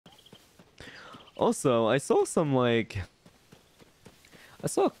Also, I saw some like... I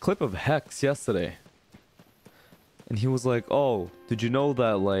saw a clip of Hex yesterday. And he was like, oh, did you know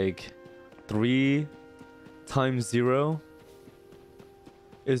that like 3 times 0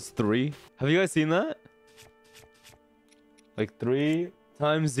 is 3? Have you guys seen that? Like 3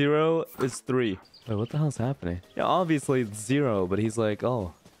 times 0 is 3. Wait, what the hell's happening? Yeah, obviously it's 0, but he's like,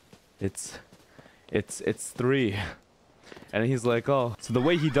 oh, it's 3. And he's like, oh, so the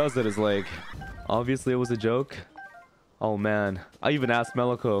way he does it is like, obviously it was a joke. Oh man, I even asked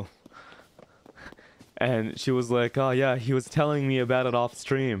Meliko. And she was like, oh yeah, he was telling me about it off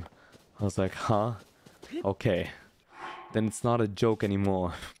stream. I was like, huh? Okay. Then it's not a joke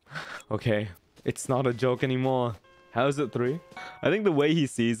anymore. Okay? It's not a joke anymore. How is it 3? I think the way he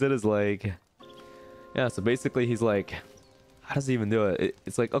sees it is like... Yeah, so basically he's like... How does he even do it?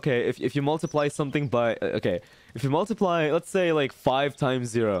 It's like, okay, if you multiply something by... Okay, if you multiply, let's say like 5 times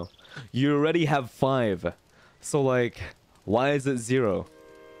 0. You already have 5. So like, why is it 0?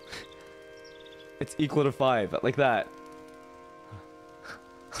 It's equal to 5, like that.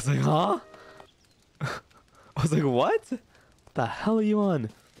 I was like, huh? I was like, what? What the hell are you on?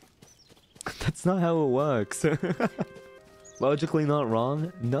 That's not how it works. Logically not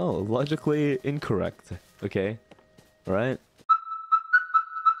wrong? No, logically incorrect. Okay? Alright?